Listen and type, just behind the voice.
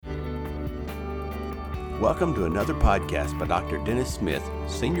Welcome to another podcast by Dr. Dennis Smith,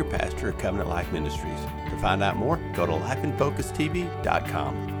 Senior Pastor of Covenant Life Ministries. To find out more, go to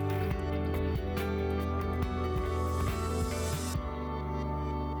lifeinfocustv.com.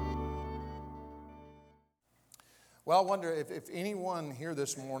 Well, I wonder if anyone here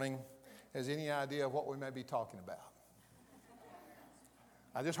this morning has any idea of what we may be talking about.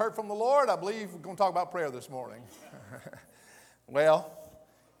 I just heard from the Lord. I believe we're going to talk about prayer this morning. Well,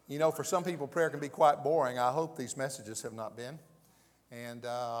 you know, for some people, prayer can be quite boring. I hope these messages have not been. And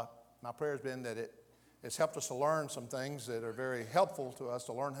my prayer has been that it's helped us to learn some things that are very helpful to us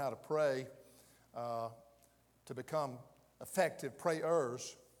to learn how to pray, to become effective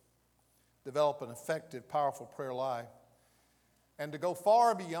prayers, develop an effective, powerful prayer life, and to go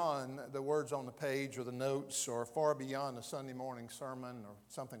far beyond the words on the page or the notes or far beyond the Sunday morning sermon or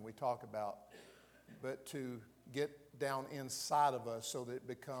something we talk about, but to get down inside of us so that it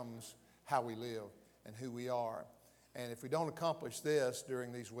becomes how we live and who we are. And if we don't accomplish this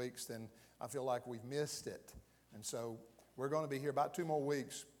during these weeks, then I feel like we've missed it. And so we're going to be here about 2 more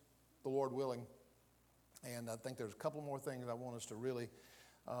weeks, the Lord willing. And I think there's a couple more things I want us to really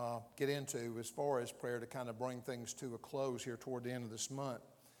get into as far as prayer to kind of bring things to a close here toward the end of this month.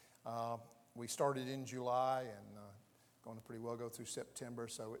 We started in July and going to pretty well go through September,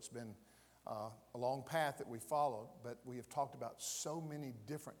 so it's been a long path that we followed, but we have talked about so many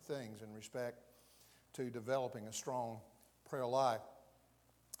different things in respect to developing a strong prayer life.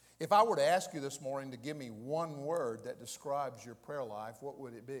 If I were to ask you this morning to give me one word that describes your prayer life, what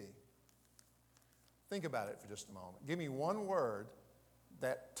would it be? Think about it for just a moment. Give me one word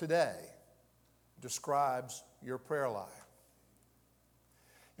that today describes your prayer life.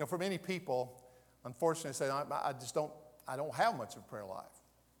 You know, for many people, unfortunately, say, I don't have much of a prayer life.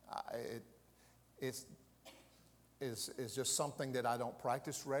 It's just something that I don't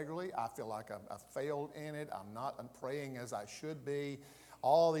practice regularly. I feel like I've failed in it. I'm praying as I should be.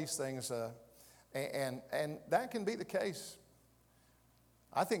 All these things, and that can be the case,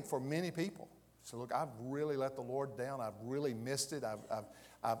 I think, for many people. So look, I've really let the Lord down. I've really missed it.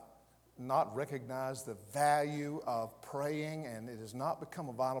 I've not recognized the value of praying, and it has not become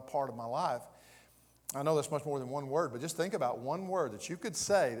a vital part of my life. I know that's much more than one word, but just think about one word that you could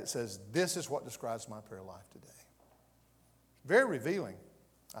say that says, this is what describes my prayer life today. Very revealing,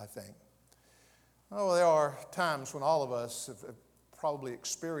 I think. Oh, there are times when all of us have probably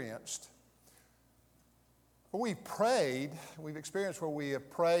experienced where we've experienced where we have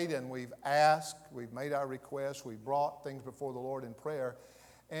prayed and we've asked, we've made our requests, we've brought things before the Lord in prayer,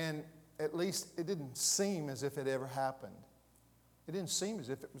 and at least it didn't seem as if it ever happened. It didn't seem as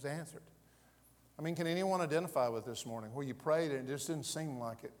if it was answered. I mean, can anyone identify with this morning where you prayed and it just didn't seem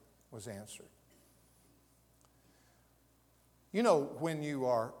like it was answered? You know, when you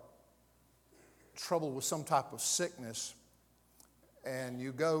are troubled with some type of sickness and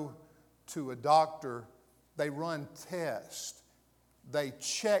you go to a doctor, they run tests, they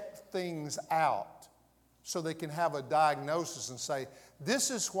check things out so they can have a diagnosis and say, this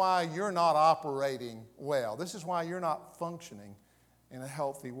is why you're not operating well. This is why you're not functioning in a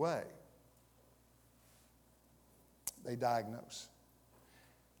healthy way. They diagnose.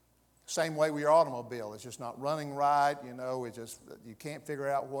 Same way with your automobile. It's just not running right. You know, you can't figure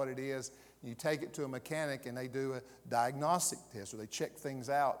out what it is. You take it to a mechanic and they do a diagnostic test or they check things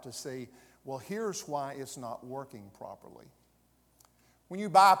out to see, well, here's why it's not working properly. When you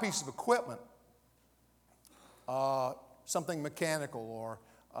buy a piece of equipment, something mechanical or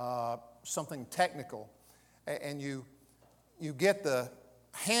something technical, and you get the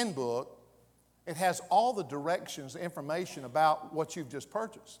handbook, it has all the directions, the information about what you've just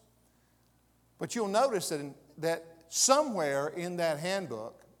purchased. But you'll notice that somewhere in that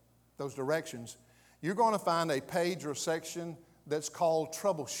handbook, those directions, you're going to find a page or section that's called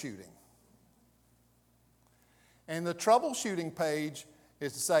troubleshooting. And the troubleshooting page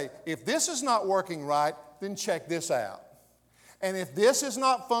is to say, if this is not working right, then check this out. And if this is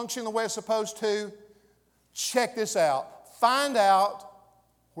not functioning the way it's supposed to, check this out. Find out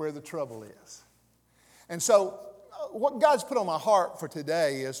where the trouble is. And so what God's put on my heart for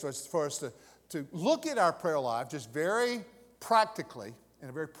today is for us to look at our prayer life just very practically, in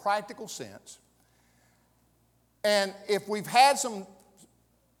a very practical sense. And if we've had some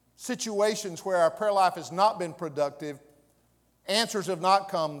situations where our prayer life has not been productive, answers have not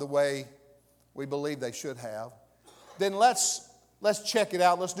come the way we believe they should have, then let's check it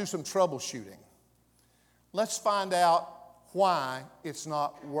out. Let's do some troubleshooting. Let's find out why it's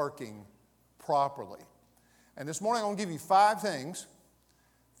not working properly. And this morning I'm going to give you 5 things.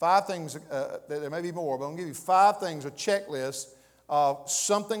 5 things, there may be more, but I'm going to give you 5 things, a checklist of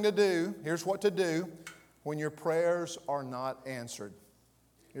something to do. Here's what to do when your prayers are not answered.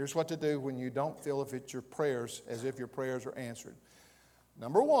 Here's what to do when you don't feel as if your prayers are answered.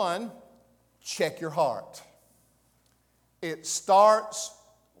 Number one, check your heart. It starts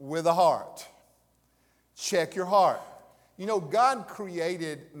with the heart. Check your heart. You know, God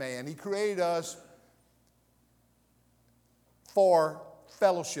created man. He created us for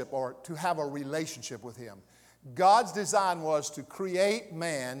fellowship or to have a relationship with Him. God's design was to create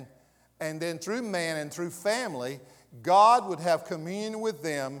man, and then through man and through family, God would have communion with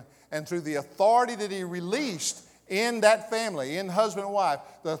them, and through the authority that He released in that family, in husband and wife,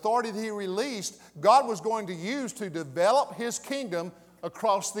 the authority that He released, God was going to use to develop His kingdom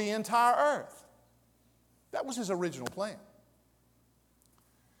across the entire earth. That was His original plan.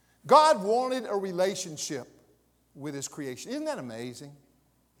 God wanted a relationship with His creation. Isn't that amazing?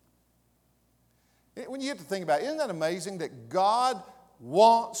 When you get to think about it, isn't that amazing that God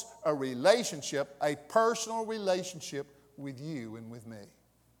wants a relationship, a personal relationship with you and with me?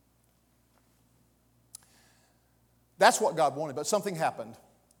 That's what God wanted, but something happened.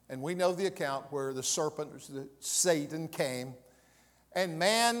 And we know the account where the serpent, Satan, came, and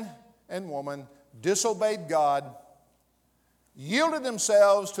man and woman disobeyed God, yielded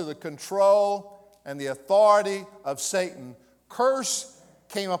themselves to the control and the authority of Satan. Curse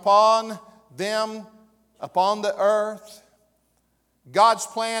came upon them, upon the earth. God's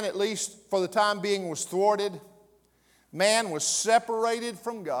plan, at least for the time being, was thwarted. Man was separated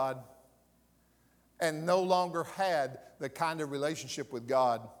from God and no longer had the kind of relationship with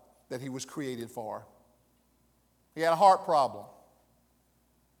God that he was created for. He had a heart problem.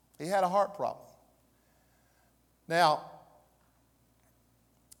 He had a heart problem. Now,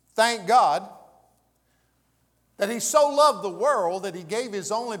 thank God that He so loved the world that He gave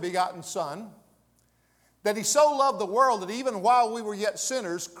His only begotten Son, that He so loved the world that even while we were yet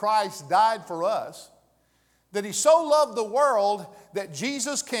sinners, Christ died for us, that He so loved the world that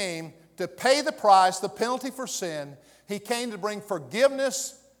Jesus came to pay the price, the penalty for sin. He came to bring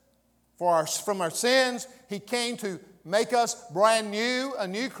forgiveness from our sins. He came to make us brand new, a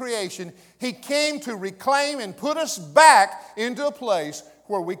new creation. He came to reclaim and put us back into a place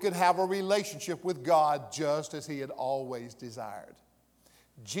where we could have a relationship with God just as He had always desired.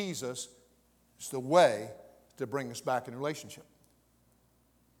 Jesus is the way to bring us back in relationship.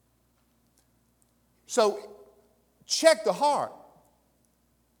 So, check the heart.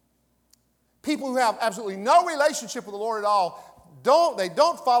 People who have absolutely no relationship with the Lord at all, they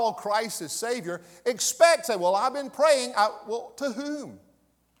don't follow Christ as Savior, say, well, I've been praying. Well, to whom?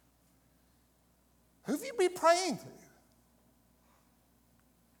 Who have you been praying to?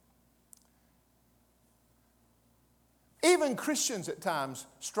 Even Christians at times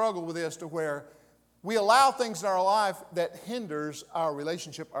struggle with this to where we allow things in our life that hinders our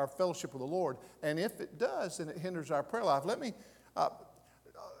relationship, our fellowship with the Lord. And if it does, then it hinders our prayer life.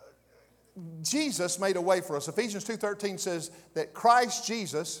 Jesus made a way for us. Ephesians 2:13 says that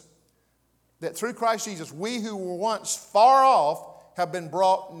through Christ Jesus, we who were once far off have been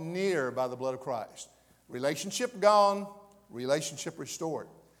brought near by the blood of Christ. Relationship gone, relationship restored.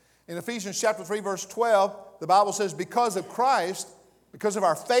 In Ephesians chapter 3, verse 12, the Bible says, because of Christ, because of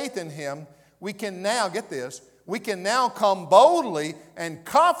our faith in Him, we can now, get this, we can now come boldly and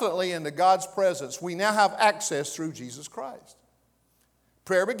confidently into God's presence. We now have access through Jesus Christ.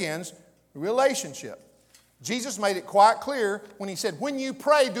 Prayer begins relationship. Jesus made it quite clear when He said, when you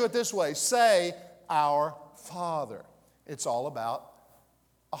pray, do it this way. Say, Our Father. It's all about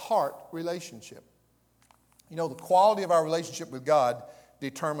a heart relationship. You know, the quality of our relationship with God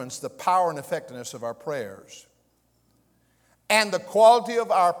determines the power and effectiveness of our prayers. And the quality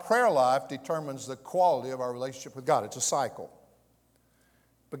of our prayer life determines the quality of our relationship with God. It's a cycle.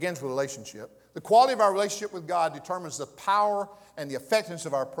 It begins with relationship. The quality of our relationship with God determines the power and the effectiveness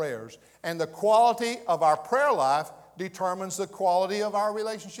of our prayers. And the quality of our prayer life determines the quality of our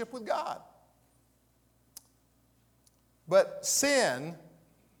relationship with God. But sin,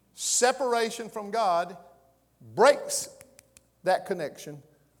 separation from God, breaks that connection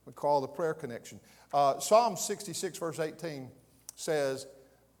we call the prayer connection. Psalm 66, verse 18 says,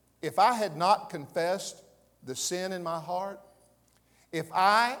 if I had not confessed the sin in my heart, if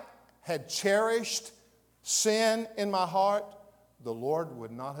I had cherished sin in my heart, the Lord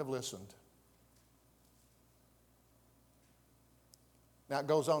would not have listened. Now it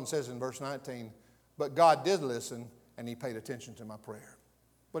goes on and says in verse 19, but God did listen and He paid attention to my prayer.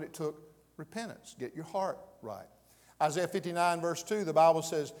 But it took repentance. Get your heart right. Isaiah 59 verse 2, the Bible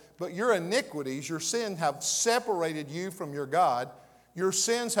says, but your iniquities, your sin have separated you from your God. Your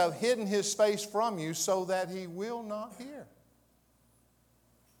sins have hidden His face from you so that He will not hear.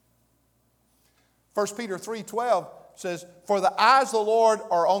 1 Peter 3:12 says, "For the eyes of the Lord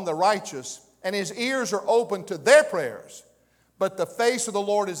are on the righteous, and His ears are open to their prayers, but the face of the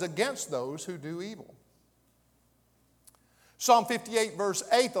Lord is against those who do evil." Psalm 58 verse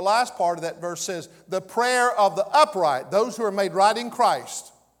 8, the last part of that verse says, "The prayer of the upright," those who are made right in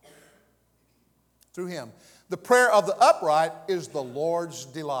Christ through Him, "the prayer of the upright is the Lord's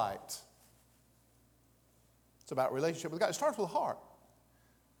delight." It's about relationship with God. It starts with the heart.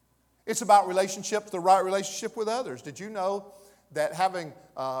 It's about relationship, the right relationship with others. Did you know that having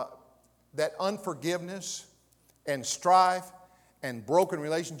that unforgiveness and strife and broken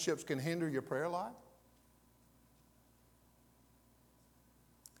relationships can hinder your prayer life?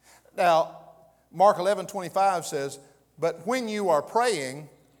 Now, Mark 11:25 says, "But when you are praying,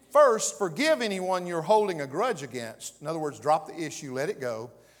 first forgive anyone you're holding a grudge against." In other words, drop the issue, let it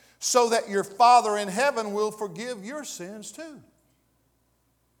go, "so that your Father in heaven will forgive your sins too."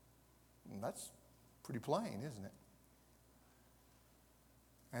 And that's pretty plain, isn't it?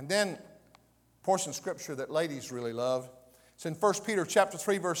 And then, a portion of Scripture that ladies really love. It's in 1 Peter chapter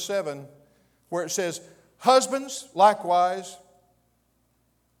 3, verse 7, where it says, "Husbands, likewise,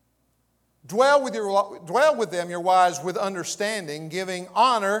 dwell with them, your wives, with understanding, giving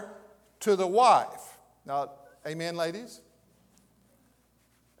honor to the wife." Now, amen, ladies?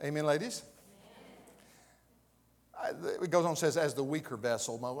 Amen, ladies? It goes on and says, "as the weaker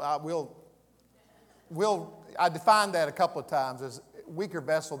vessel." I defined that a couple of times as weaker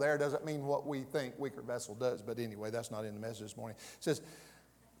vessel there doesn't mean what we think weaker vessel does. But anyway, that's not in the message this morning. It says,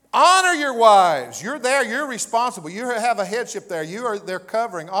 honor your wives. You're there. You're responsible. You have a headship there. You are their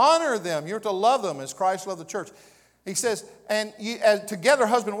covering. Honor them. You're to love them as Christ loved the church. He says, and you, as together,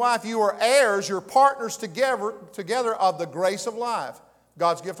 husband and wife, you are heirs. You're partners together of the grace of life,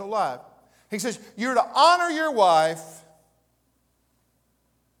 God's gift of life. He says, you're to honor your wife,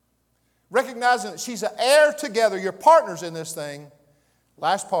 recognizing that she's an heir together. You're partners in this thing.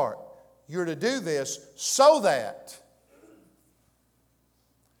 Last part. You're to do this so that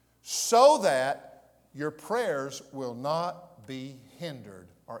your prayers will not be hindered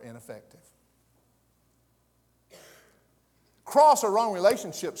or ineffective. Cross or wrong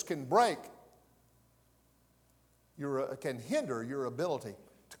relationships can can hinder your ability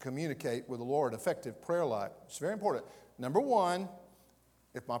to communicate with the Lord. Effective prayer life. It's very important. Number one,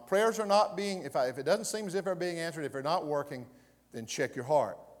 if my prayers are not being, if it doesn't seem as if they're being answered, if they're not working, then check your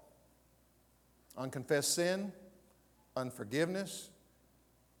heart. Unconfessed sin, unforgiveness,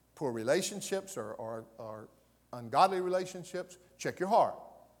 poor relationships or ungodly relationships, check your heart.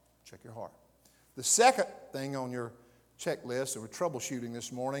 Check your heart. The second thing on your checklist that we're troubleshooting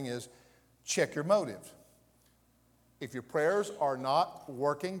this morning is check your motive. If your prayers are not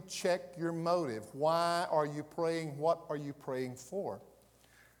working, check your motive. Why are you praying? What are you praying for?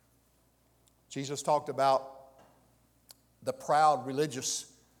 Jesus talked about the proud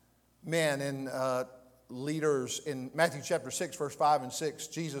religious men and leaders in Matthew chapter 6, verse 5 and 6.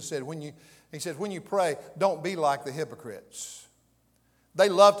 Jesus said, when you pray, don't be like the hypocrites. They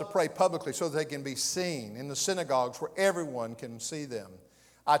love to pray publicly so that they can be seen in the synagogues where everyone can see them.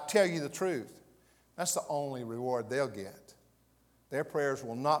 I tell you the truth, that's the only reward they'll get. Their prayers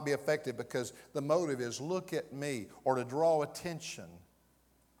will not be effective because the motive is look at me or to draw attention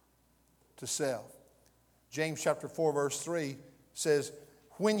to self. James chapter 4 verse 3 says,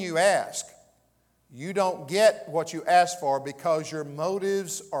 when you ask, you don't get what you ask for because your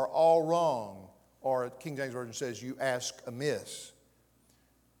motives are all wrong. Or King James Version says, you ask amiss.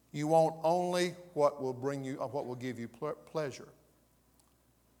 You want only what will give you pleasure.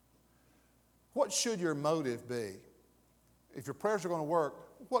 What should your motive be? If your prayers are going to work,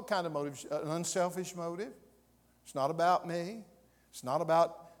 what kind of motive? An unselfish motive? It's not about me. It's not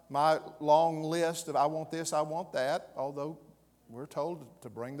about my long list of I want this, I want that, although we're told to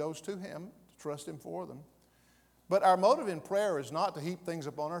bring those to Him, to trust Him for them. But our motive in prayer is not to heap things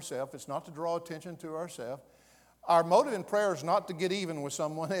upon ourselves. It's not to draw attention to ourselves. Our motive in prayer is not to get even with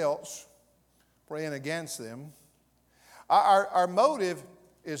someone else, praying against them. Our motive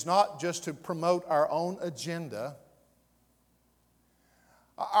is not just to promote our own agenda.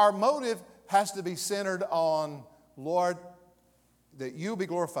 Our motive has to be centered on, Lord, that you'll be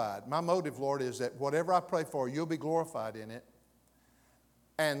glorified. My motive, Lord, is that whatever I pray for, you'll be glorified in it.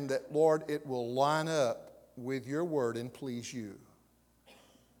 And that, Lord, it will line up with your word and please you.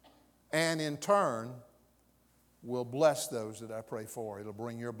 And in turn, will bless those that I pray for. It'll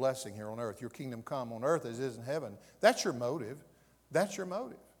bring your blessing here on earth. Your kingdom come on earth as it is in heaven. That's your motive. That's your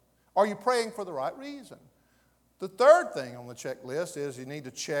motive. Are you praying for the right reason? The third thing on the checklist is you need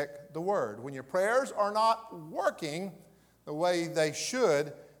to check the word. When your prayers are not working the way they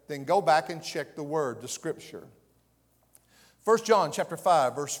should, then go back and check the Word, the Scripture. 1 John chapter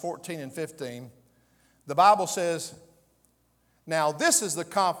 5, verse 14 and 15, the Bible says, "Now this is the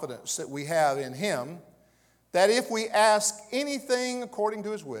confidence that we have in Him, that if we ask anything according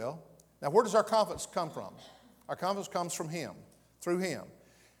to His will." Now where does our confidence come from? Our confidence comes from Him, through Him.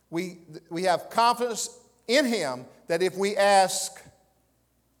 We have confidence in Him that if we ask,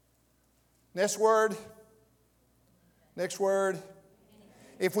 next word,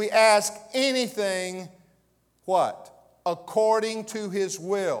 if we ask anything, what? According to His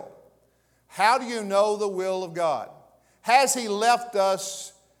will. How do you know the will of God? Has He left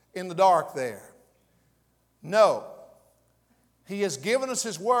us in the dark there? No. He has given us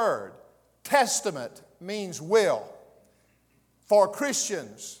His Word. Testament means will. For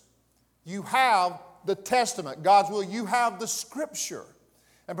Christians, you have the Testament, God's will. You have the Scripture.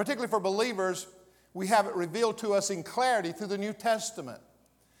 And particularly for believers, we have it revealed to us in clarity through the New Testament.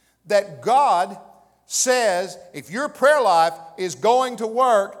 That God says, if your prayer life is going to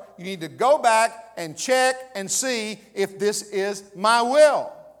work, you need to go back and check and see if this is my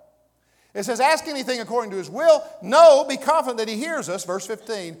will. It says, ask anything according to His will. No, be confident that He hears us, verse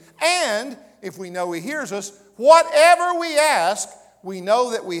 15. And if we know He hears us, whatever we ask, we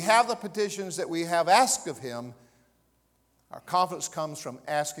know that we have the petitions that we have asked of Him. Our confidence comes from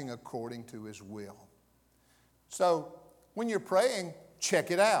asking according to His will. So, when you're praying,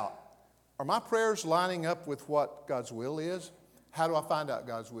 check it out. Are my prayers lining up with what God's will is? How do I find out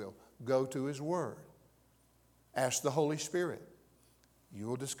God's will? Go to His Word. Ask the Holy Spirit. You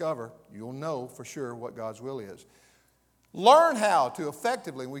will discover, you'll know for sure what God's will is. Learn how to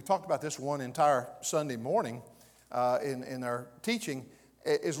effectively, and we talked about this one entire Sunday morning in our teaching,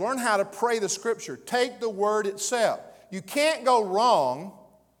 is learn how to pray the Scripture. Take the Word itself. You can't go wrong.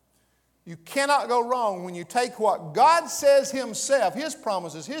 You cannot go wrong when you take what God says Himself, His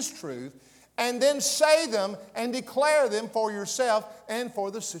promises, His truth, and then say them and declare them for yourself and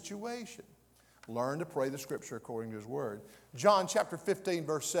for the situation. Learn to pray the Scripture according to His Word. John chapter 15,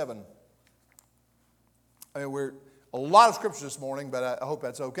 verse 7. We're a lot of Scripture this morning, but I hope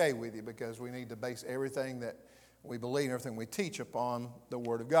that's okay with you because we need to base everything that we believe and everything we teach upon the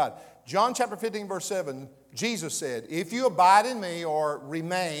Word of God. John chapter 15, verse 7, Jesus said, "If you abide in me or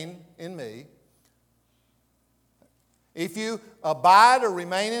remain in me, if you abide or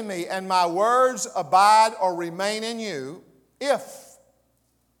remain in me, and my words abide or remain in you, if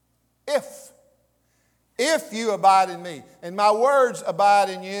you abide in me, and my words abide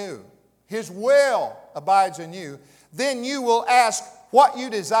in you, His will abides in you, then you will ask what you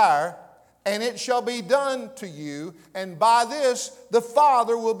desire, and it shall be done to you, and by this the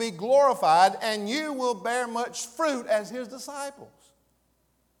Father will be glorified, and you will bear much fruit as His disciples."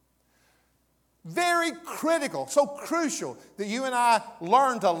 Very critical, so crucial that you and I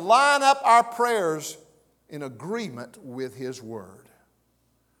learn to line up our prayers in agreement with His Word.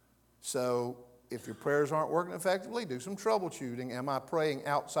 So, if your prayers aren't working effectively, do some troubleshooting. Am I praying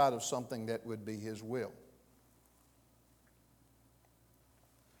outside of something that would be His will?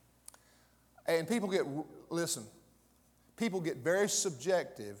 And people get very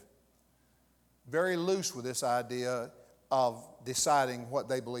subjective, very loose with this idea of deciding what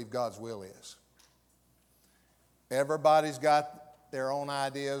they believe God's will is. Everybody's got their own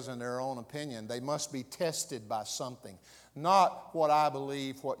ideas and their own opinion. They must be tested by something. Not what I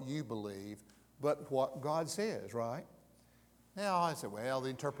believe, what you believe, but what God says, right? Now, I say, well, the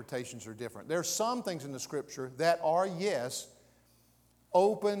interpretations are different. There are some things in the Scripture that are, yes,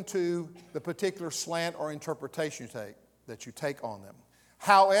 open to the particular slant or interpretation that you take on them.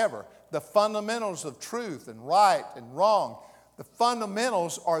 However, the fundamentals of truth and right and wrong, the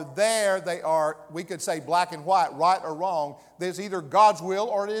fundamentals are there. They are, we could say black and white, right or wrong. There's either God's will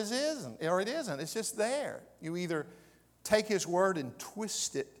or it isn't. It's just there. You either take His Word and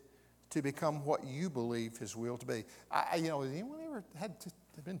twist it to become what you believe His will to be. Has anyone ever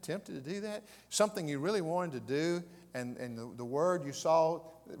been tempted to do that? Something you really wanted to do, and the Word you saw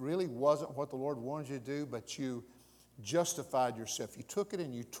really wasn't what the Lord wanted you to do, but you justified yourself. You took it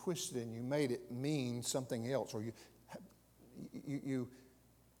and you twisted it and you made it mean something else, or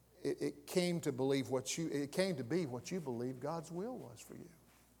it came to be what you believe God's will was for you.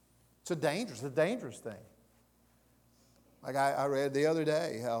 It's a dangerous thing. Like I read the other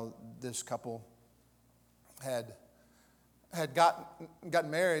day how this couple had gotten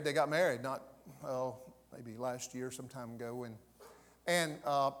married. They got married maybe last year, some time ago, and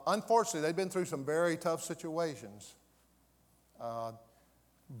unfortunately they'd been through some very tough situations.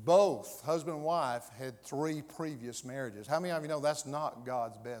 Both husband and wife had 3 previous marriages. How many of you know that's not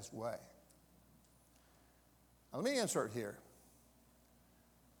God's best way? Now, let me insert here.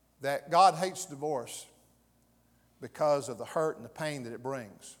 that God hates divorce because of the hurt and the pain that it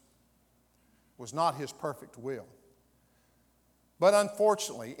brings was not His perfect will. But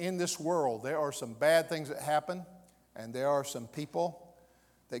unfortunately, in this world, there are some bad things that happen, and there are some people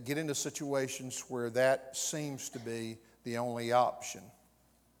that get into situations where that seems to be the only option.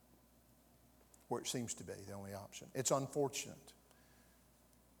 Where it seems to be the only option. It's unfortunate.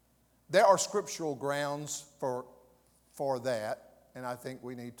 There are scriptural grounds for that, and I think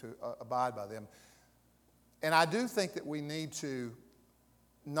we need to abide by them. And I do think that we need to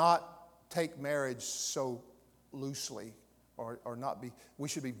not take marriage so loosely or not be. We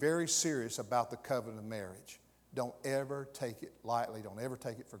should be very serious about the covenant of marriage. Don't ever take it lightly. Don't ever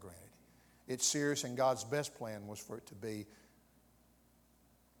take it for granted. It's serious, and God's best plan was for it to be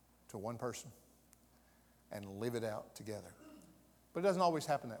to one person and live it out together. But it doesn't always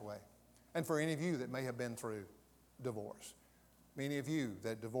happen that way. And for any of you that may have been through divorce, many of you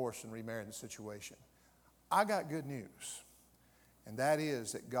that divorced and remarried in the situation, I got good news. And that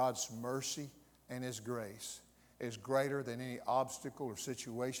is that God's mercy and His grace is greater than any obstacle or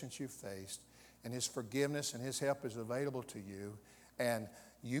situations you've faced. And His forgiveness and His help is available to you. And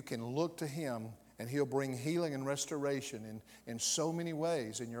you can look to Him, and He'll bring healing and restoration in so many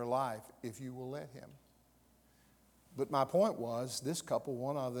ways in your life if you will let Him. But my point was, this couple,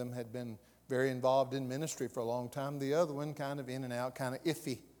 one of them had been very involved in ministry for a long time. The other one kind of in and out, kind of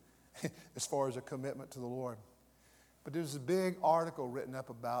iffy as far as a commitment to the Lord. But there's a big article written up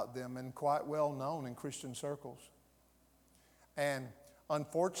about them and quite well known in Christian circles. And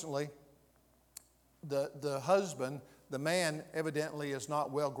unfortunately, the husband, the man, evidently is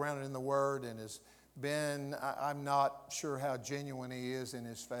not well grounded in the Word and has been, I'm not sure how genuine he is in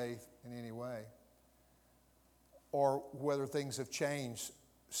his faith in any way. Or whether things have changed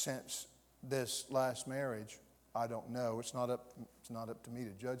since this last marriage, I don't know. It's not up to me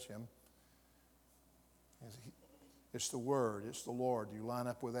to judge him. It's the Word. It's the Lord. You line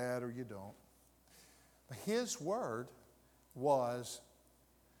up with that or you don't. But his word was,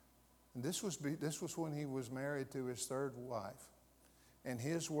 and this was when he was married to his third wife. And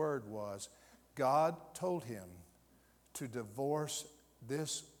his word was, God told him to divorce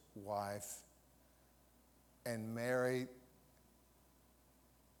this wife and marry,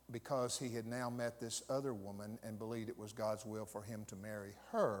 because he had now met this other woman and believed it was God's will for him to marry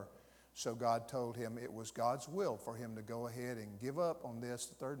her. So God told him it was God's will for him to go ahead and give up on this,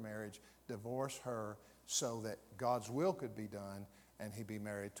 the third marriage, divorce her, so that God's will could be done and he be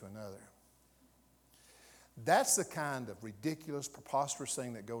married to another. That's the kind of ridiculous, preposterous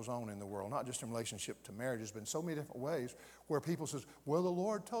thing that goes on in the world, not just in relationship to marriages, but in so many different ways where people say, well, the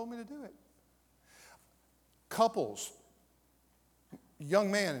Lord told me to do it. Couples,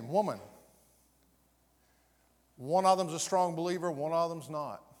 young man and woman, one of them's a strong believer, one of them's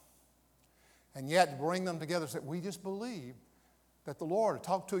not. And yet to bring them together, say, we just believe that the Lord. I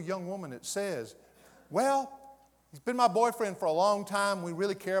talked to a young woman that says, well, he's been my boyfriend for a long time. We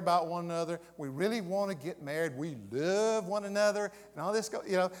really care about one another. We really want to get married. We love one another. And all this,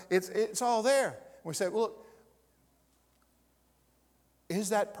 it's all there. And we say, well, look, is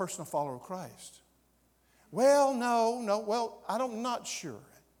that person a follower of Christ? Well, no. Well, I'm not sure.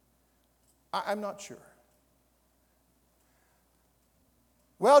 I'm not sure.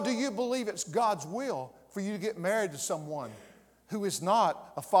 Well, do you believe it's God's will for you to get married to someone who is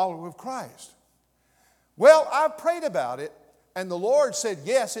not a follower of Christ? Well, I've prayed about it, and the Lord said,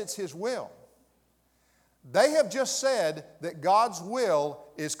 yes, it's His will. They have just said that God's will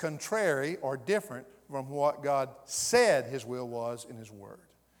is contrary or different from what God said His will was in His Word.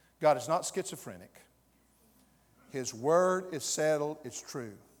 God is not schizophrenic. His Word is settled, it's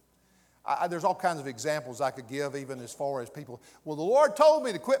true. There's all kinds of examples I could give, even as far as people, well, the Lord told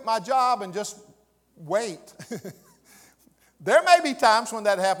me to quit my job and just wait. There may be times when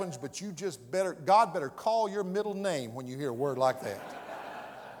that happens, but God better call your middle name when you hear a word like that.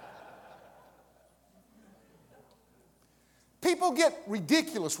 People get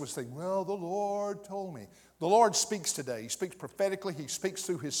ridiculous with saying, well, the Lord told me. The Lord speaks today. He speaks prophetically. He speaks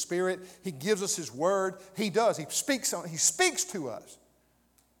through His Spirit. He gives us His Word. He does. He speaks to us.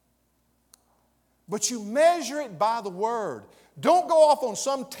 But you measure it by the Word. Don't go off on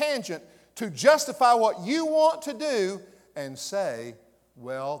some tangent to justify what you want to do and say,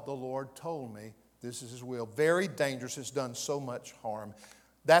 well, the Lord told me this is His will. Very dangerous. It's done so much harm.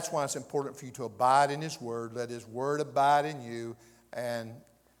 That's why it's important for you to abide in His Word. Let His Word abide in you and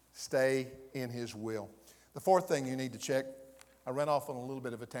stay in His will. The fourth thing you need to check, I ran off on a little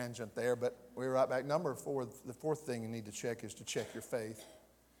bit of a tangent there, but we're right back. Number 4, the fourth thing you need to check is to check your faith.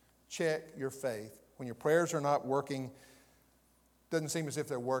 Check your faith. When your prayers are not working doesn't seem as if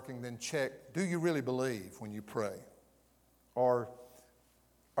they're working, then check, do you really believe when you pray? Or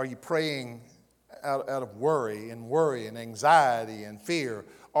are you praying out of worry and anxiety and fear?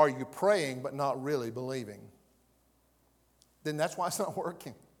 Are you praying but not really believing? Then that's why it's not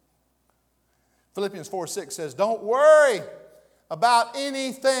working. Philippians 4:6 says, don't worry about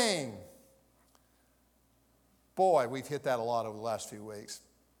anything. Boy, we've hit that a lot over the last few weeks.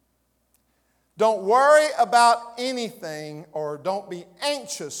 Don't worry about anything, or don't be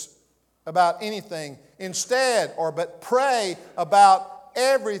anxious about anything. Instead, but pray about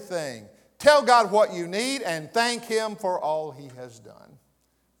everything. Tell God what you need and thank Him for all He has done.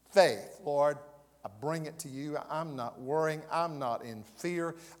 Faith, Lord, I bring it to you. I'm not worrying. I'm not in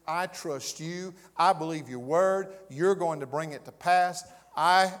fear. I trust you. I believe your word. You're going to bring it to pass.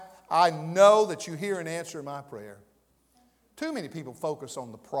 I know that you hear and answer my prayer. Too many people focus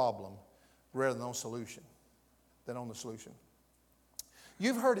on the problem rather than on the solution.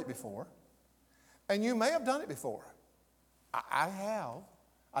 You've heard it before, and you may have done it before. I have.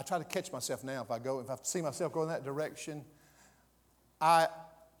 I try to catch myself now. If I see myself going that direction,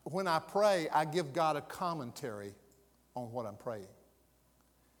 when I pray, I give God a commentary on what I'm praying.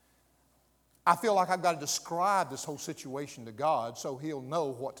 I feel like I've got to describe this whole situation to God so He'll know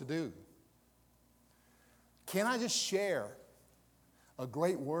what to do. Can I just share a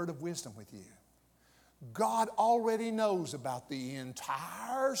great word of wisdom with you? God already knows about the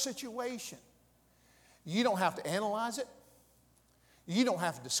entire situation. You don't have to analyze it. You don't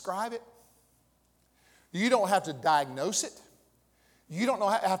have to describe it. You don't have to diagnose it. You don't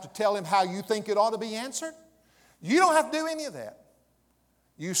have to tell Him how you think it ought to be answered. You don't have to do any of that.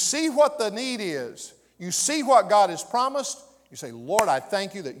 You see what the need is. You see what God has promised. You say, Lord, I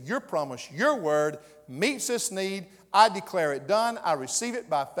thank you that your promise, your word, meets this need. I declare it done. I receive it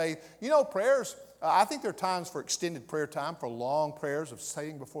by faith. You know, prayers, I think there are times for extended prayer time, for long prayers of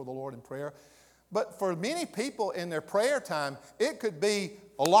staying before the Lord in prayer. But for many people in their prayer time, it could be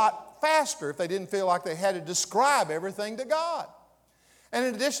a lot faster if they didn't feel like they had to describe everything to God. And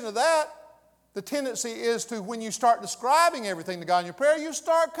in addition to that, the tendency is to, when you start describing everything to God in your prayer, you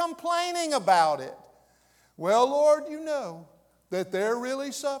start complaining about it. Well, Lord, you know that they're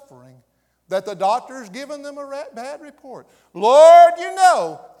really suffering, that the doctor's given them a bad report. Lord, you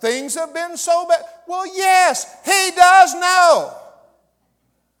know things have been so bad. Well, yes, He does know.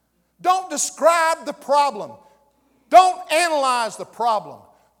 Don't describe the problem. Don't analyze the problem.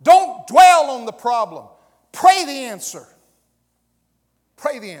 Don't dwell on the problem. Pray the answer.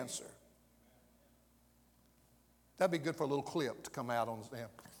 Pray the answer. That'd be good for a little clip to come out on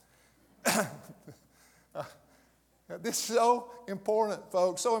the This is so important,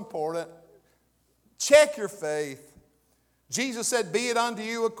 folks, so important. Check your faith. Jesus said, be it unto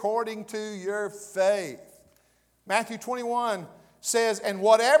you according to your faith. Matthew 21 says, and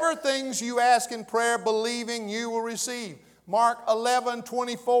whatever things you ask in prayer, believing you will receive. Mark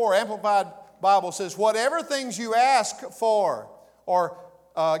 11:24, Amplified Bible says, whatever things you ask for, or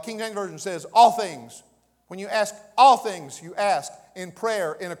King James Version says, all things. When you ask all things, you ask in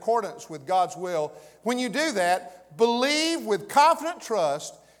prayer in accordance with God's will. When you do that, believe with confident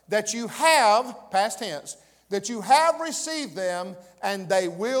trust that you have, past tense, that you have received them and they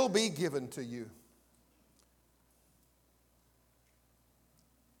will be given to you.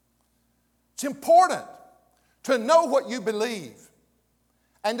 It's important to know what you believe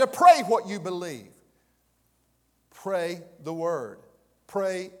and to pray what you believe. Pray the Word.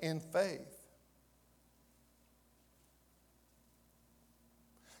 Pray in faith.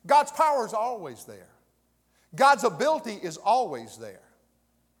 God's power is always there. God's ability is always there.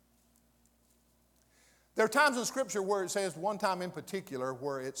 There are times in Scripture where it says, one time in particular,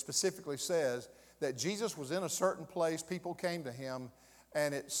 where it specifically says that Jesus was in a certain place, people came to Him,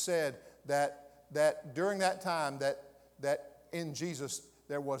 and it said that during that time that in Jesus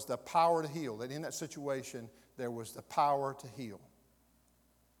there was the power to heal, that in that situation there was the power to heal.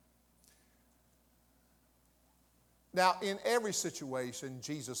 Now, in every situation,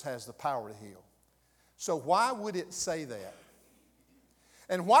 Jesus has the power to heal. So why would it say that?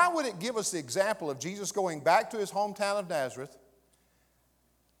 And why would it give us the example of Jesus going back to His hometown of Nazareth?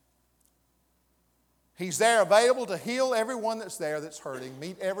 He's there available to heal everyone that's there that's hurting,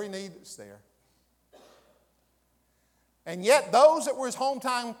 meet every need that's there. And yet those that were His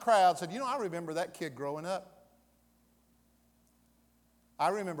hometown crowd said, I remember that kid growing up. I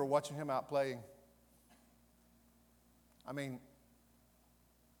remember watching him out playing. I mean,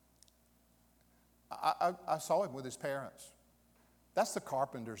 I saw him with his parents. That's the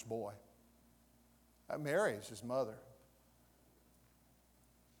carpenter's boy. Mary is his mother.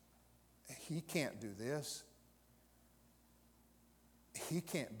 He can't do this. he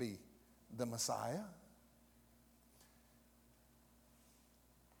can't be the Messiah.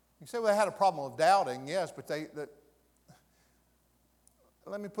 You say, well, they had a problem with doubting. Yes, but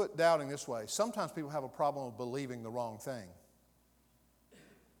let me put doubting this way. Sometimes people have a problem with believing the wrong thing.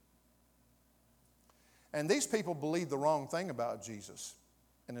 And these people believed the wrong thing about Jesus,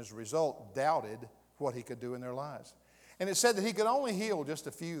 and as a result, doubted what he could do in their lives. And it said that he could only heal just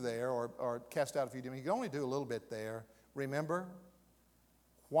a few there, or cast out a few demons. He could only do a little bit there. Remember?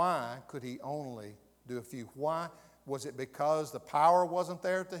 Why could he only do a few? Why? Was it because the power wasn't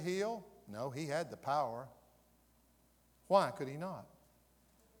there to heal? No, he had the power. Why could he not?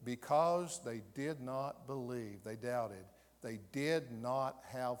 Because they did not believe. They doubted. They did not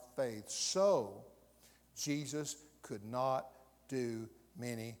have faith. So, Jesus could not do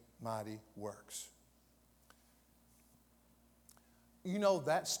many mighty works. You know,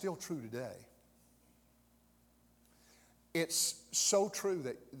 that's still true today. It's so true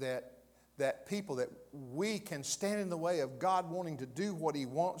that people, that we can stand in the way of God wanting to do what he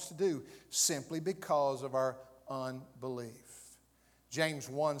wants to do simply because of our unbelief. James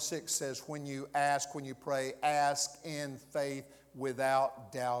 1:6 says, when you pray, ask in faith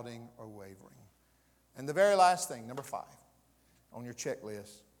without doubting or wavering. And the very last thing, number 5, on your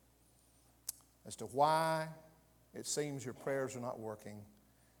checklist, as to why it seems your prayers are not working,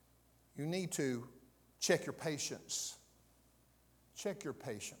 you need to check your patience. Check your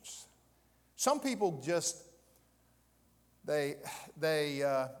patience. Some people just, they've been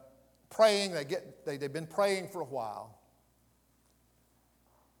praying for a while.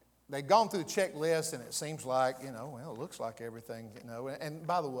 They've gone through the checklist and it seems like, it looks like everything, And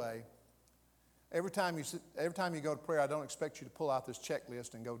by the way, every time you go to prayer, I don't expect you to pull out this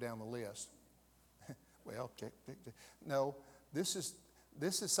checklist and go down the list. Well, check. No, this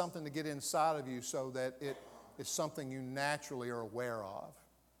is something to get inside of you so that it is something you naturally are aware of.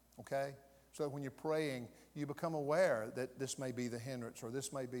 Okay? So that when you're praying, you become aware that this may be the hindrance or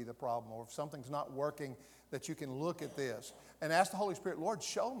this may be the problem, or if something's not working, that you can look at this and ask the Holy Spirit, Lord,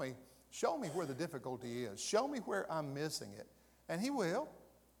 show me where the difficulty is. Show me where I'm missing it. And he will.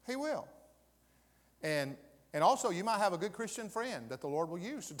 He will. And also, you might have a good Christian friend that the Lord will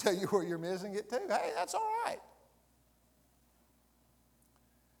use to tell you where you're missing it too. Hey, that's all right.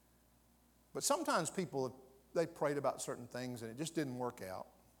 But sometimes people, they prayed about certain things and it just didn't work out.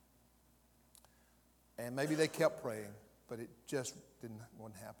 And maybe they kept praying, but it just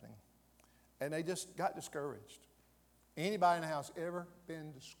wasn't happening. And they just got discouraged. Anybody in the house ever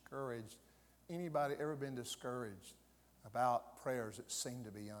been discouraged? Anybody ever been discouraged about prayers that seem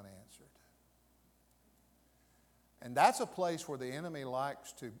to be unanswered? And that's a place where the enemy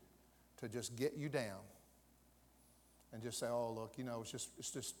likes to just get you down and just say, oh, look,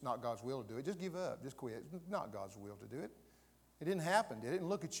 it's just not God's will to do it. Just give up. Just quit. It's not God's will to do it. It didn't happen. It didn't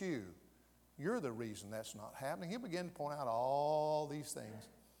look at you. You're the reason that's not happening. He'll begin to point out all these things.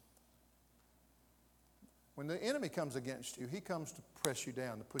 When the enemy comes against you, he comes to press you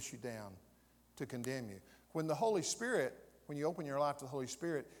down, to push you down, to condemn you. When the Holy Spirit, when you open your life to the Holy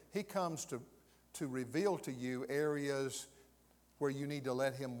Spirit, he comes to reveal to you areas where you need to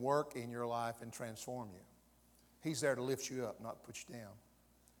let him work in your life and transform you. He's there to lift you up, not put you down.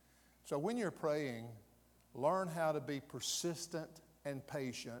 So when you're praying, learn how to be persistent and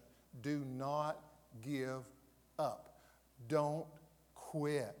patient. Do not give up. Don't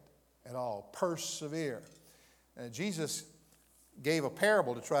quit at all. Persevere. Jesus gave a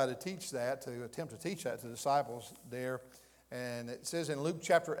parable to try to teach that, to attempt to teach that to the disciples there. And it says in Luke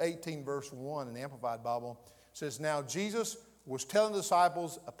chapter 18, verse 1 in the Amplified Bible, it says, now Jesus was telling the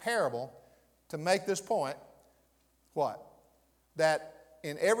disciples a parable to make this point. What? That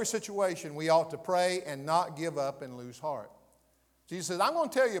in every situation we ought to pray and not give up and lose heart. Jesus says, I'm going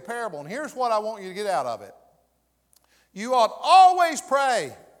to tell you a parable, and here's what I want you to get out of it. You ought always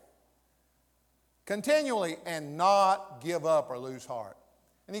pray continually and not give up or lose heart.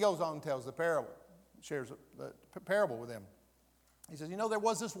 And he goes on and tells the parable, shares the parable with them. He says, there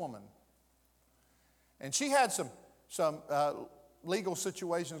was this woman, and she had some legal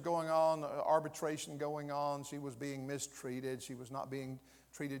situations going on, arbitration going on. She was being mistreated. She was not being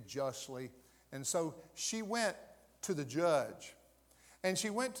treated justly. And so she went to the judge. And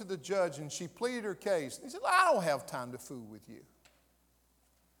she went to the judge and she pleaded her case. He said, I don't have time to fool with you.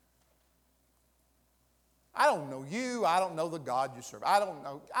 I don't know you. I don't know the God you serve. I don't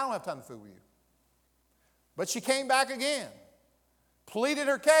have time to fool with you. But she came back again, pleaded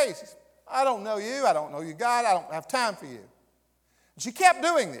her case. I don't know you. I don't know you, God. I don't have time for you. And she kept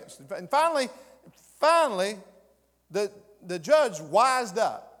doing this. And finally, the judge wised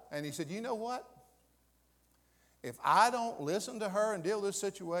up. And he said, you know what? if I don't listen to her and deal with this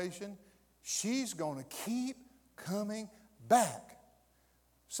situation, she's going to keep coming back.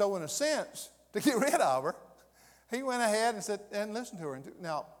 So in a sense, to get rid of her, he went ahead and said, and listened to her.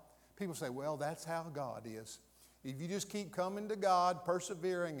 Now, people say, well, that's how God is. If you just keep coming to God,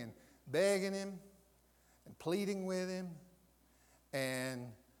 persevering and begging Him and pleading with Him and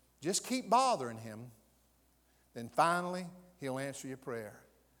just keep bothering Him, then finally He'll answer your prayer.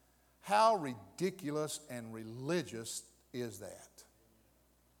 How ridiculous and religious is that?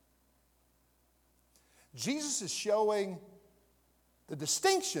 Jesus is showing the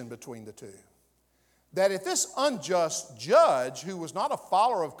distinction between the two. That if this unjust judge, who was not a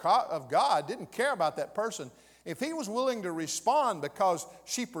follower of God, didn't care about that person, if he was willing to respond because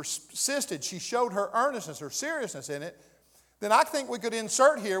she persisted, she showed her earnestness, her seriousness in it, then I think we could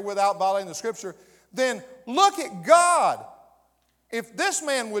insert here, without violating the Scripture, then look at God. If this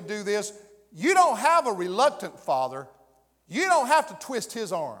man would do this, you don't have a reluctant father. You don't have to twist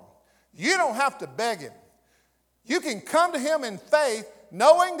his arm. You don't have to beg him. You can come to him in faith,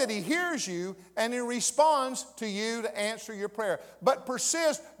 knowing that he hears you and he responds to you to answer your prayer. But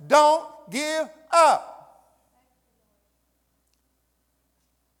persist. Don't give up.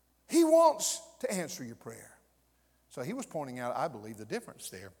 He wants to answer your prayer. So he was pointing out, I believe, the difference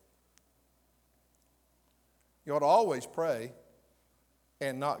there. You ought to always pray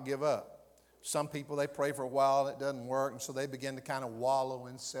and not give up. Some people, they pray for a while and it doesn't work, and so they begin to kind of wallow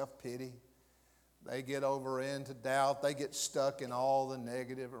in self-pity. They get over into doubt. They get stuck in all the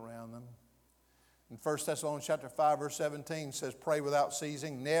negative around them. In 1 Thessalonians chapter 5, verse 17 says, pray without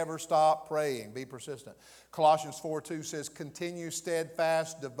ceasing. Never stop praying. Be persistent. Colossians 4:2 says, continue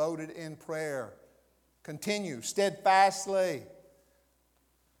steadfast, devoted in prayer. Continue steadfastly.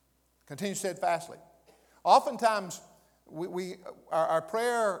 Continue steadfastly. Oftentimes, our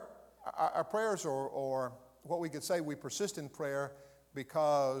prayers, or what we could say, we persist in prayer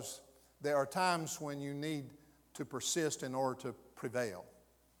because there are times when you need to persist in order to prevail.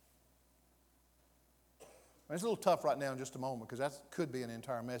 It's a little tough right now in just a moment because that could be an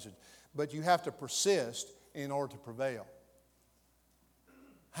entire message. But you have to persist in order to prevail.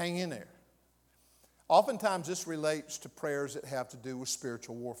 Hang in there. Oftentimes this relates to prayers that have to do with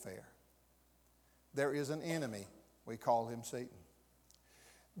spiritual warfare. There is an enemy. We call him Satan.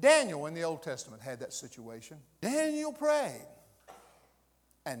 Daniel in the Old Testament had that situation. Daniel prayed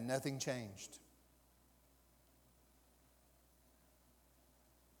and nothing changed.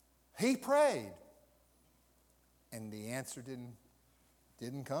 He prayed and the answer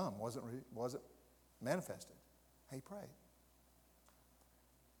didn't come, wasn't manifested. He prayed.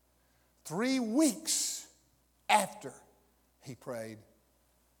 3 weeks after he prayed,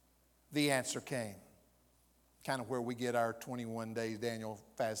 the answer came. Kind of where we get our 21 days Daniel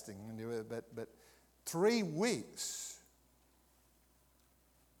fasting. But 3 weeks.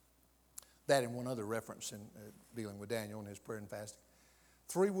 That and one other reference in dealing with Daniel and his prayer and fasting.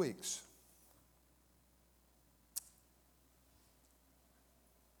 3 weeks.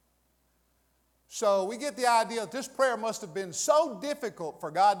 So we get the idea that this prayer must have been so difficult for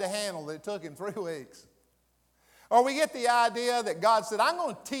God to handle that it took him 3 weeks. Or we get the idea that God said, I'm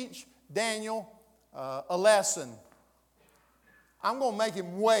going to teach Daniel a lesson. I'm going to make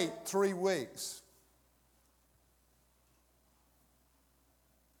him wait 3 weeks.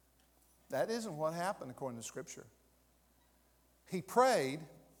 That isn't what happened according to Scripture. He prayed,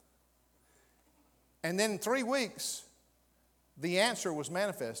 and then in 3 weeks, the answer was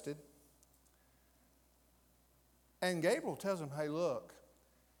manifested. And Gabriel tells him, hey, look,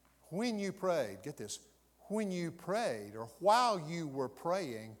 when you prayed, get this, when you prayed or while you were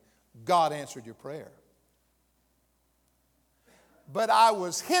praying, God answered your prayer. But I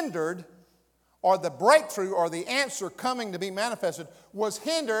was hindered, or the breakthrough or the answer coming to be manifested was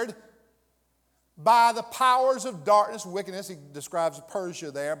hindered by the powers of darkness, wickedness. He describes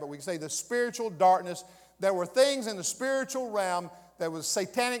Persia there, but we can say the spiritual darkness. There were things in the spiritual realm, there was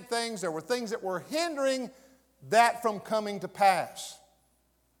satanic things, there were things that were hindering that from coming to pass.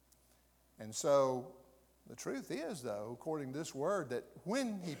 And so the truth is, though, according to this word, that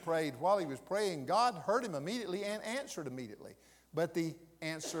when he prayed, while he was praying, God heard him immediately and answered immediately. But the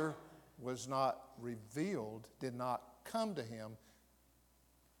answer was not revealed, did not come to him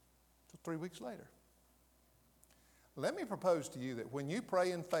until 3 weeks later. Let me propose to you that when you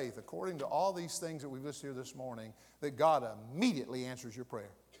pray in faith, according to all these things that we've listed here this morning, that God immediately answers your prayer.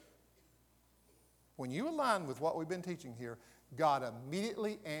 When you align with what we've been teaching here, God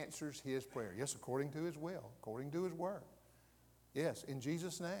immediately answers his prayer. Yes, according to his will, according to his word. Yes, in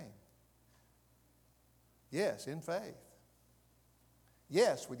Jesus' name. Yes, in faith.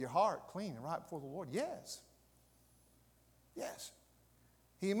 Yes, with your heart clean and right before the Lord. Yes. Yes.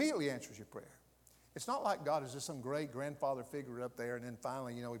 He immediately answers your prayer. It's not like God is just some great grandfather figure up there, and then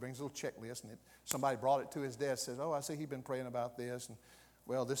finally, he brings a little checklist, and somebody brought it to his desk, says, oh, I see he's been praying about this, and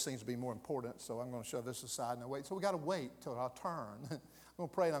well, this seems to be more important, so I'm going to shove this aside and wait. So we got to wait till our turn. I'm going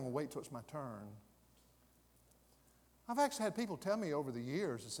to pray, and I'm going to wait till it's my turn. I've actually had people tell me over the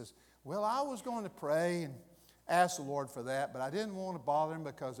years, it says, well, I was going to pray and ask the Lord for that, but I didn't want to bother him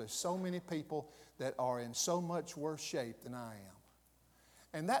because there's so many people that are in so much worse shape than I am.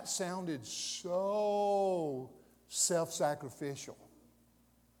 And that sounded so self-sacrificial.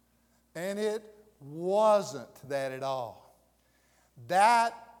 And it wasn't that at all.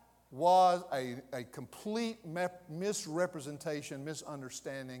 That was a complete misrepresentation,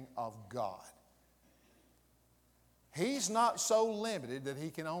 misunderstanding of God. He's not so limited that he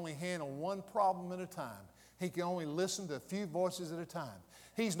can only handle one problem at a time. He can only listen to a few voices at a time.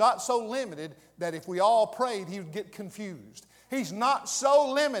 He's not so limited that if we all prayed, he would get confused. He's not so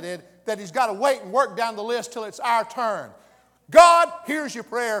limited that he's got to wait and work down the list till it's our turn. God hears your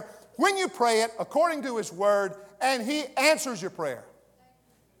prayer when you pray it according to his word, and he answers your prayer.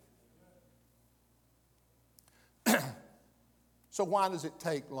 So why does it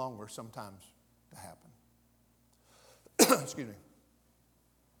take longer sometimes to happen? Excuse me.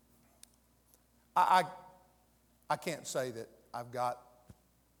 I can't say that I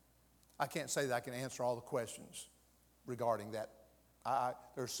can't say that I can answer all the questions regarding that.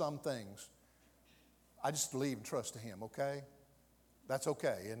 There's some things I just believe and trust to him, okay? That's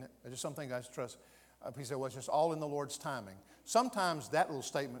okay, isn't it? There's just some things I just trust. He said, well, it's just all in the Lord's timing. Sometimes that little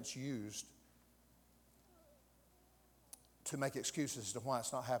statement's used to make excuses as to why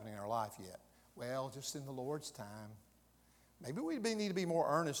it's not happening in our life yet. Well, just in the Lord's time. Maybe we need to be more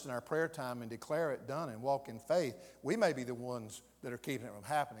earnest in our prayer time and declare it done and walk in faith. We may be the ones that are keeping it from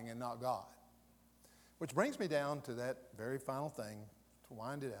happening and not God. Which brings me down to that very final thing, to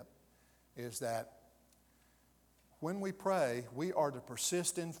wind it up, is that when we pray, we are to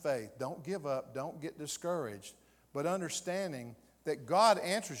persist in faith. Don't give up. Don't get discouraged. But understanding that God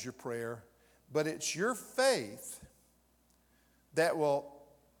answers your prayer, but it's your faith that will,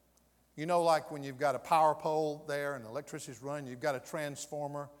 like when you've got a power pole there and electricity's running, you've got a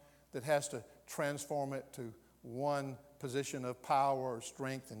transformer that has to transform it to one position of power or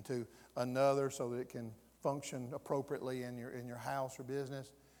strength into another so that it can function appropriately in your house or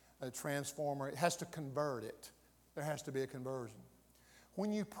business. A transformer, it has to convert it. There has to be a conversion.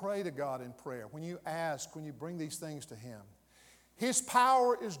 When you pray to God in prayer, when you ask, when you bring these things to him, his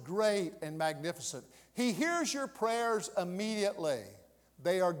power is great and magnificent. He hears your prayers immediately.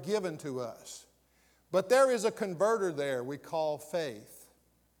 They are given to us. But there is a converter there we call faith.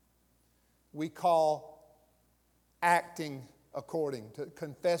 We call acting according to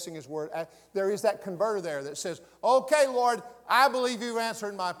confessing his word. There is that converter there that says, okay, Lord, I believe you've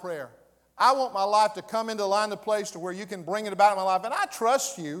answered my prayer. I want my life to come into line of place to where you can bring it about in my life. And I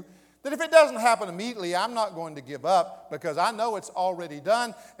trust you that if it doesn't happen immediately, I'm not going to give up because I know it's already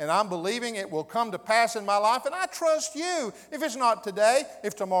done and I'm believing it will come to pass in my life. And I trust you. If it's not today,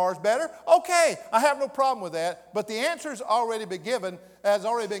 if tomorrow's better, okay, I have no problem with that. But the answer's already been given, has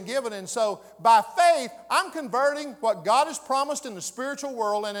already been given. And so by faith, I'm converting what God has promised in the spiritual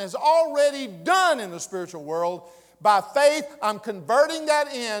world and has already done in the spiritual world. By faith, I'm converting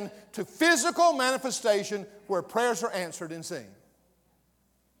that in to physical manifestation where prayers are answered and seen.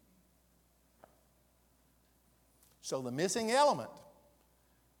 So the missing element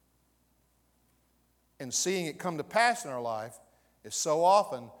in seeing it come to pass in our life is so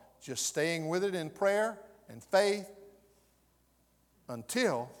often just staying with it in prayer and faith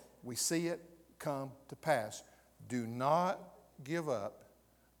until we see it come to pass. Do not give up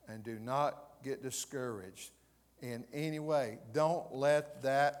and do not get discouraged in any way. Don't let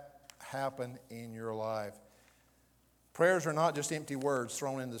that happen in your life. Prayers are not just empty words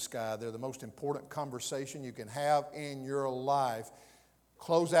thrown in the sky. They're the most important conversation you can have in your life.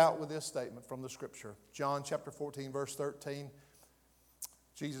 Close out with this statement from the Scripture. John chapter 14, verse 13.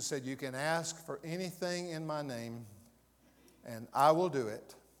 Jesus said, you can ask for anything in my name, and I will do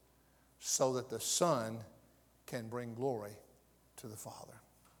it so that the Son can bring glory to the Father.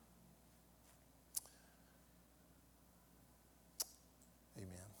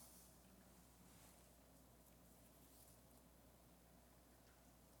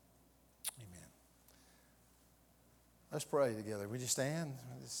 Let's pray together. Would you stand?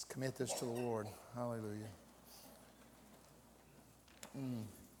 Let's commit this to the Lord. Hallelujah.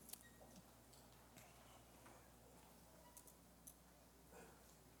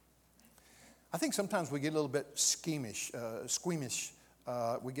 I think sometimes we get a little bit squeamish.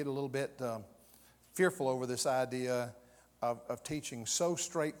 We get a little bit fearful over this idea of teaching so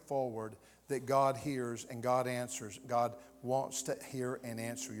straightforward that God hears and God answers. God wants to hear and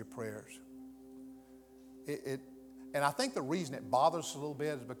answer your prayers. And I think the reason it bothers us a little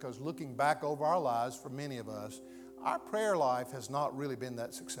bit is because looking back over our lives, for many of us, our prayer life has not really been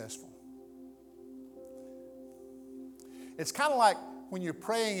that successful. It's kind of like when you're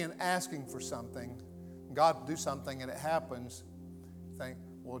praying and asking for something, God to do something, and it happens, you think,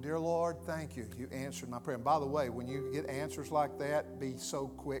 well, dear Lord, thank you. You answered my prayer. And by the way, when you get answers like that, be so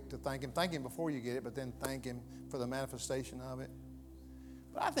quick to thank Him. Thank Him before you get it, but then thank Him for the manifestation of it.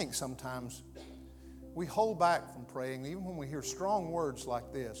 But I think sometimes we hold back from praying, even when we hear strong words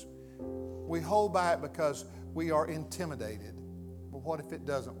like this. We hold back because we are intimidated. But what if it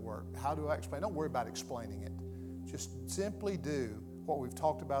doesn't work? How do I explain? Don't worry about explaining it. Just simply do what we've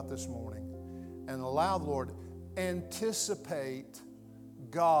talked about this morning and allow the Lord, anticipate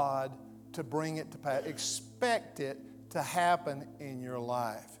God to bring it to pass. Expect it to happen in your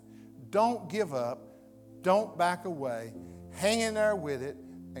life. Don't give up. Don't back away. Hang in there with it,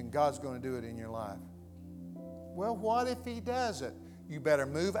 and God's going to do it in your life. Well, what if He doesn't? You better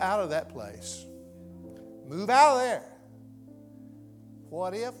move out of that place. Move out of there.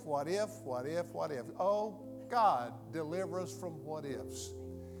 What if, what if, what if, what if? Oh, God, deliver us from what ifs.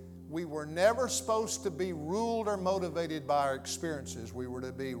 We were never supposed to be ruled or motivated by our experiences. We were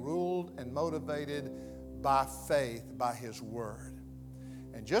to be ruled and motivated by faith, by His Word.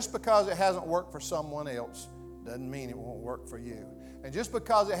 And just because it hasn't worked for someone else doesn't mean it won't work for you. And just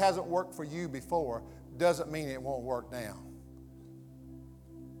because it hasn't worked for you before doesn't mean it won't work now.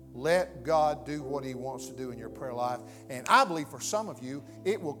 Let God do what He wants to do in your prayer life. And I believe for some of you,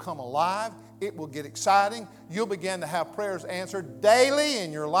 it will come alive. It will get exciting. You'll begin to have prayers answered daily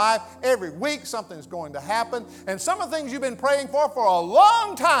in your life. Every week something's going to happen. And some of the things you've been praying for a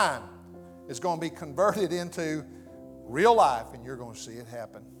long time is going to be converted into real life, and you're going to see it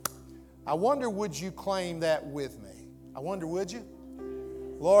happen. I wonder, would you claim that with me? I wonder, would you?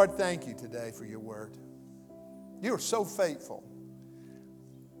 Lord, thank you today for your word. You are so faithful.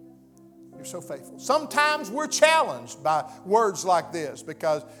 You're so faithful. Sometimes we're challenged by words like this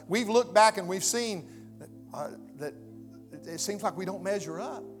because we've looked back and we've seen that it seems like we don't measure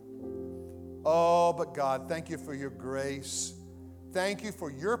up. Oh, but God, thank you for your grace. Thank you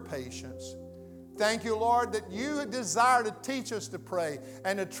for your patience. Thank you, Lord, that you desire to teach us to pray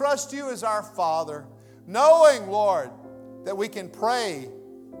and to trust you as our Father, knowing, Lord, that we can pray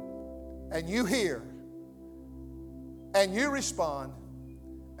and you hear and you respond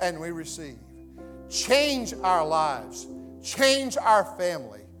and we receive. Change our lives. Change our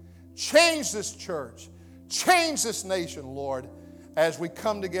family. Change this church. Change this nation, Lord, as we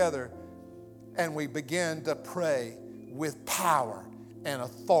come together and we begin to pray with power and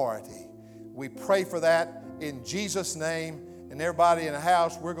authority. We pray for that in Jesus' name. And everybody in the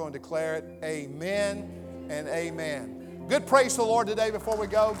house, we're going to declare it amen and amen. Good praise to the Lord today before we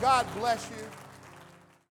go. God bless you.